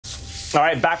All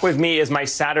right, back with me is my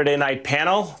Saturday night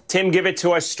panel. Tim, give it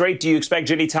to us straight. Do you expect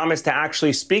Ginny Thomas to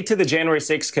actually speak to the January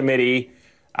 6th committee?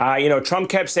 Trump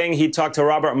kept saying he'd talk to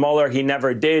Robert Mueller. He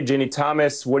never did. Ginny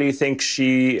Thomas, what do you think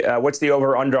what's the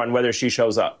over-under on whether she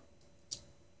shows up?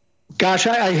 Gosh,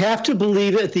 I have to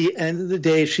believe at the end of the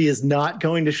day, she is not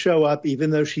going to show up,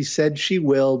 even though she said she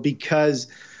will, because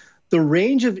the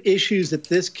range of issues that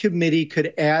this committee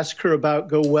could ask her about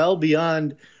go well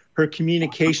beyond her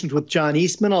communications with John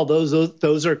Eastman, although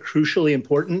those are crucially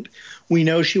important. We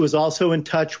know she was also in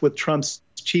touch with Trump's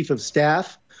chief of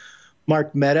staff,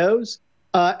 Mark Meadows.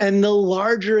 And the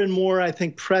larger and more, I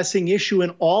think, pressing issue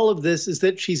in all of this is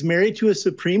that she's married to a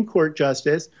Supreme Court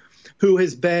justice who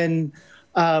has been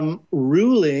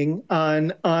ruling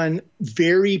on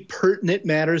very pertinent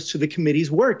matters to the committee's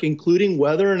work, including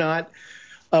whether or not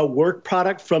a work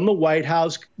product from the White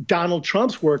House, Donald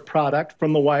Trump's work product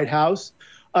from the White House,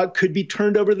 could be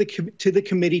turned over to the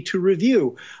committee to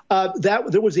review.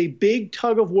 There was a big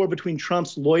tug of war between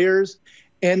Trump's lawyers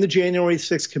and the January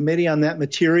 6th committee on that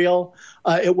material.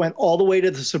 It went all the way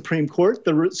to the Supreme Court.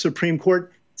 The Supreme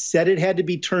Court said it had to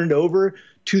be turned over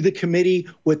to the committee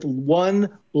with one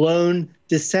lone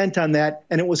dissent on that,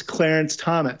 and it was Clarence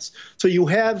Thomas. So you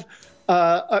have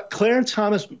Clarence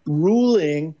Thomas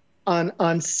ruling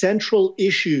on central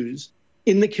issues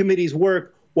in the committee's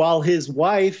work, while his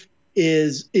wife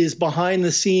is behind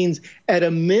the scenes, at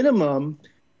a minimum,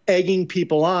 egging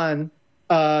people on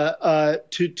to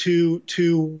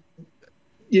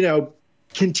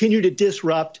continue to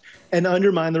disrupt and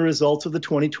undermine the results of the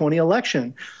 2020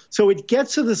 election. So it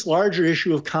gets to this larger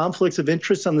issue of conflicts of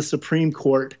interest on the Supreme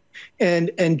Court.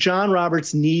 And John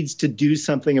Roberts needs to do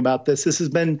something about this. This has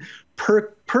been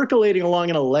percolating along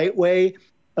in a light way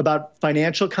about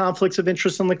financial conflicts of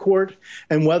interest on the court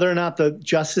and whether or not the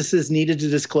justices needed to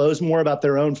disclose more about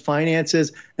their own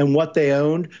finances and what they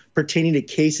owned pertaining to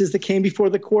cases that came before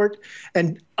the court.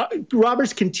 And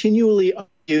Roberts continually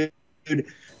argued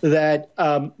that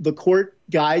the court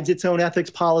guides its own ethics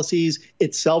policies,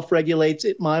 it self-regulates,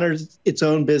 it monitors its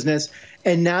own business.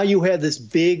 And now you have this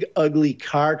big, ugly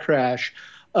car crash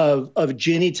of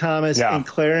Ginny Thomas and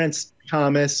Clarence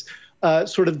Thomas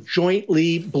sort of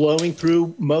jointly blowing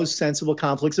through most sensible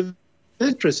conflicts of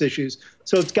interest issues.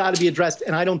 So it's got to be addressed,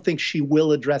 and I don't think she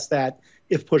will address that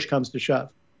if push comes to shove.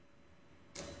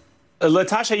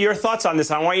 LaTosha, your thoughts on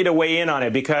this? I want you to weigh in on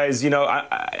it because,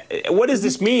 what does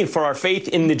this mean for our faith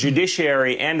in the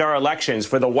judiciary and our elections,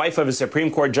 for the wife of a Supreme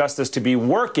Court justice to be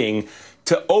working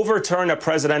to overturn a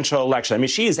presidential election? I mean,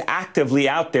 she is actively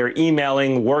out there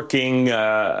emailing, working,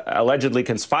 allegedly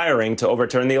conspiring to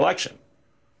overturn the election.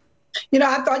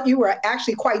 I thought you were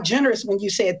actually quite generous when you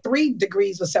said 3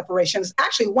 degrees of separation. It's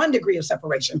actually 1 degree of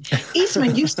separation.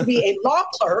 Eastman used to be a law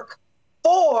clerk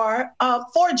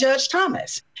for Judge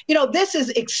Thomas. This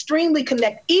is extremely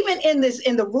connected. Even in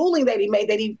the ruling that he made,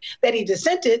 that he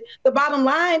dissented, the bottom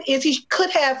line is he could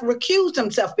have recused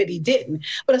himself, but he didn't.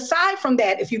 But aside from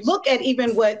that, if you look at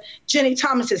even what Ginny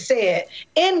Thomas has said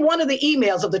in one of the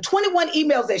emails, of the 21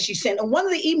 emails that she sent, and one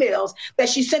of the emails that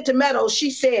she sent to Meadows, she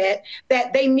said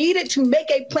that they needed to make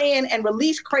a plan and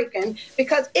release Kraken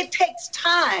because it takes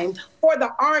time for the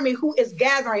army who is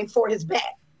gathering for his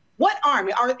back. What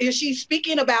army? Is she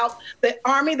speaking about the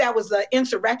army that was the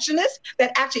insurrectionists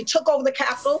that actually took over the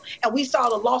Capitol and we saw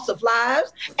the loss of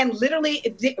lives and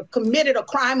literally committed a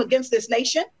crime against this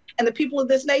nation and the people of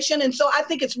this nation? And so I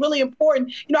think it's really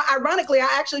important. Ironically, I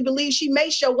actually believe she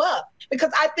may show up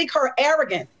because I think her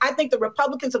arrogance, I think the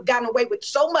Republicans have gotten away with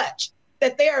so much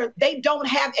that they don't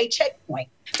have a checkpoint,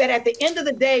 that at the end of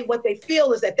the day, what they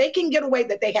feel is that they can get away,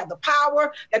 that they have the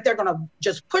power, that they're going to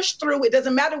just push through. It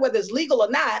doesn't matter whether it's legal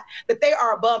or not, that they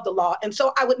are above the law. And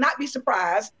so I would not be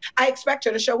surprised. I expect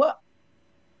her to show up.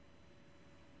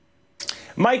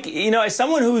 Mike, as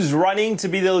someone who's running to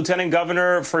be the lieutenant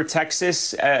governor for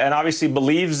Texas and obviously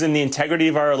believes in the integrity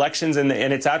of our elections and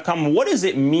its outcome, what does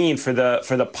it mean for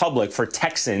the public, for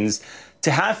Texans, to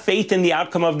have faith in the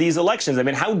outcome of these elections? I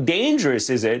mean, how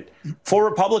dangerous is it for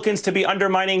Republicans to be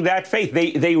undermining that faith?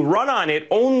 They run on it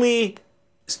only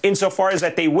insofar as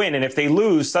that they win. And if they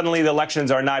lose, suddenly the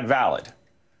elections are not valid.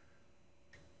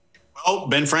 Well,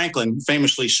 Ben Franklin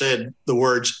famously said the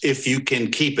words, "if you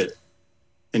can keep it."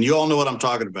 And you all know what I'm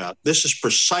talking about. This is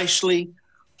precisely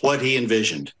what he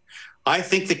envisioned. I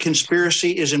think the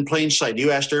conspiracy is in plain sight.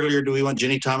 You asked earlier, do we want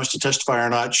Ginny Thomas to testify or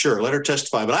not? Sure, let her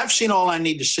testify. But I've seen all I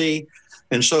need to see,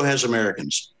 and so has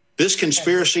Americans. This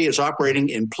conspiracy is operating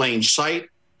in plain sight.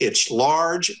 It's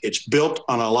large. It's built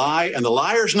on a lie, and the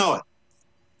liars know it.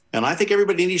 And I think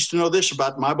everybody needs to know this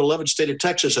about my beloved state of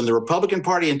Texas. And the Republican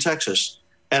Party in Texas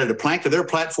added a plank to their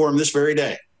platform this very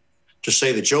day. to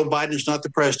say that Joe Biden is not the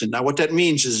president. Now, what that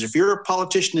means is if you're a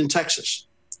politician in Texas,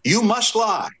 you must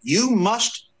lie. You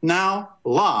must now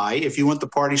lie if you want the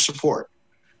party's support.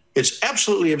 It's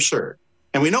absolutely absurd.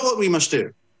 And we know what we must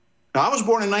do. Now, I was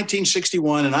born in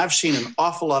 1961, and I've seen an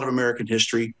awful lot of American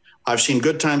history. I've seen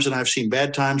good times and I've seen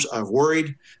bad times. I've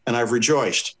worried and I've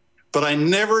rejoiced. But I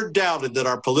never doubted that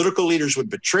our political leaders would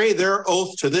betray their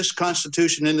oath to this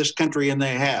Constitution in this country, and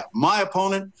they have. My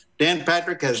opponent, Dan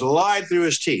Patrick, has lied through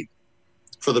his teeth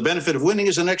for the benefit of winning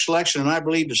his next election, and I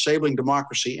believe disabling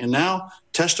democracy. And now,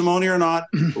 testimony or not,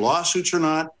 lawsuits or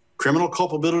not, criminal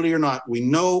culpability or not, we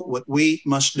know what we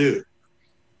must do.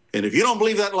 And if you don't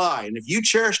believe that lie, and if you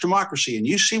cherish democracy and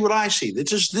you see what I see,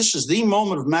 this is the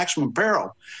moment of maximum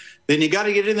peril, then you got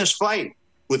to get in this fight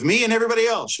with me and everybody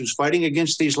else who's fighting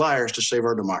against these liars to save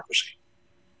our democracy.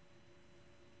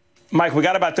 Mike, we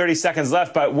got about 30 seconds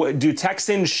left, but do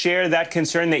Texans share that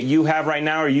concern that you have right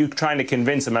now, or are you trying to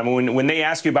convince them? I mean, when they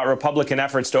ask you about Republican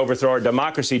efforts to overthrow our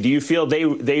democracy, do you feel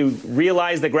they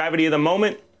realize the gravity of the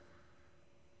moment?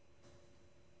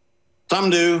 Some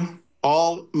do.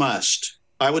 All must.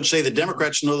 I would say the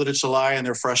Democrats know that it's a lie, and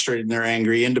they're frustrated and they're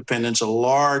angry. Independents, a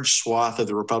large swath of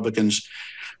the Republicans.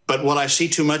 But what I see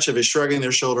too much of is shrugging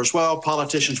their shoulders. Well,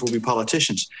 politicians will be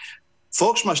politicians.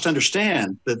 Folks must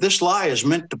understand that this lie is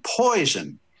meant to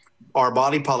poison our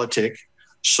body politic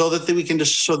so that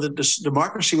this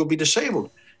democracy will be disabled.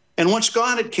 And once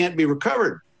gone, it can't be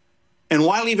recovered. And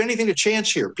why leave anything to chance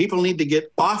here? People need to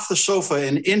get off the sofa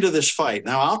and into this fight.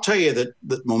 Now, I'll tell you that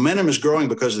the momentum is growing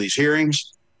because of these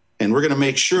hearings, and we're going to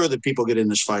make sure that people get in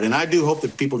this fight. And I do hope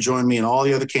that people join me and all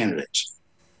the other candidates.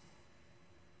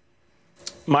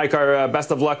 Mike, our best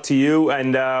of luck to you,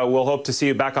 and we'll hope to see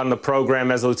you back on the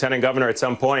program as Lieutenant Governor at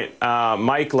some point.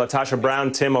 Mike, LaTosha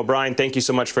Brown, Tim O'Brien, thank you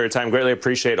so much for your time. Greatly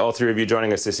appreciate all three of you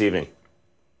joining us this evening.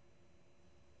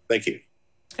 Thank you.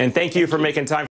 And thank you for making time.